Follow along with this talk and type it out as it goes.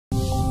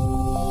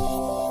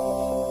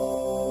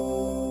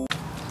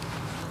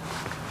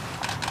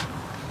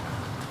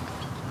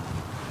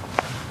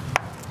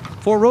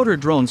Four-rotor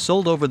drones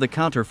sold over the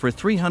counter for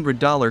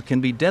 $300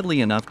 can be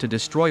deadly enough to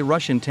destroy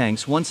Russian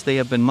tanks once they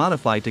have been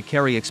modified to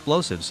carry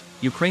explosives,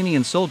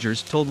 Ukrainian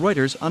soldiers told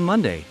Reuters on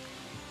Monday.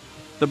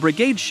 The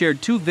brigade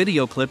shared 2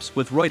 video clips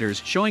with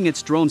Reuters showing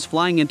its drones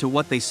flying into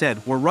what they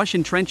said were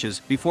Russian trenches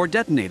before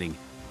detonating.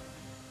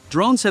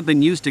 Drones have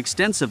been used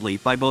extensively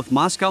by both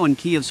Moscow and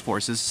Kiev's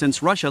forces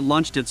since Russia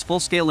launched its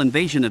full-scale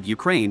invasion of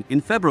Ukraine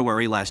in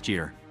February last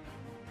year.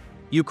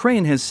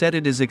 Ukraine has said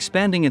it is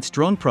expanding its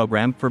drone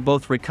program for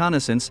both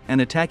reconnaissance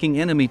and attacking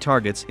enemy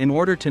targets in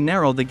order to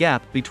narrow the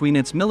gap between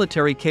its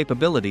military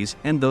capabilities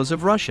and those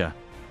of Russia.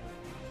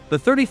 The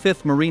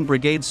 35th Marine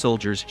Brigade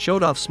soldiers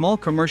showed off small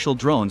commercial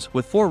drones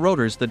with 4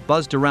 rotors that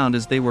buzzed around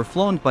as they were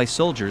flown by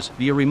soldiers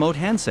via remote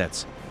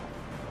handsets.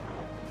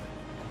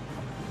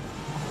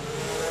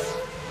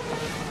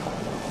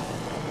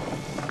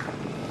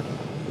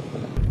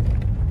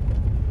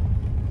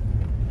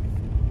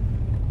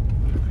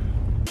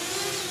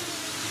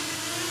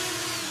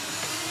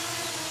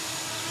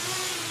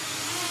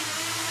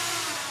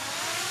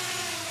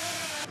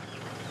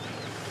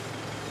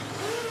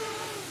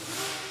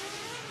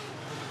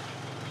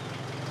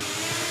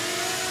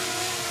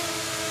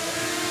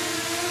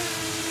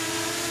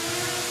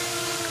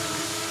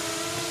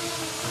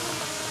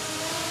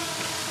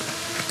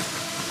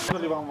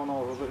 Вам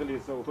воно взагалі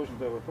це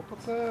уточнює. Тобто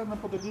це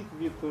неподалік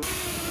від...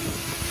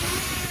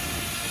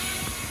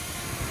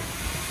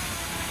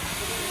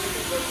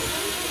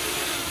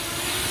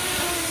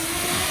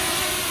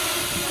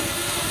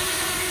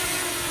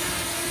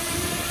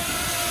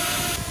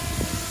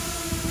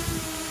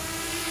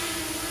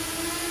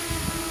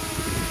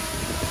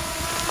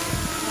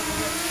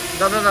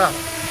 Да-да-да.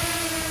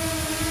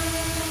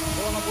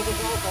 Вона буде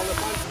жалко, але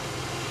пальці.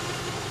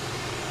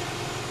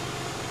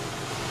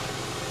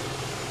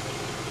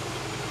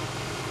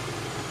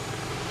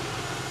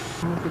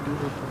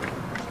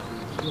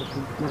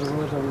 Може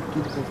залежало від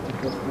кількості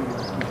пластин.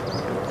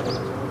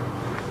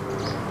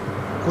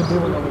 Куди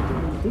вона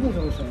летить? Туди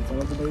залишається,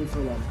 але додається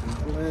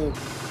лампи.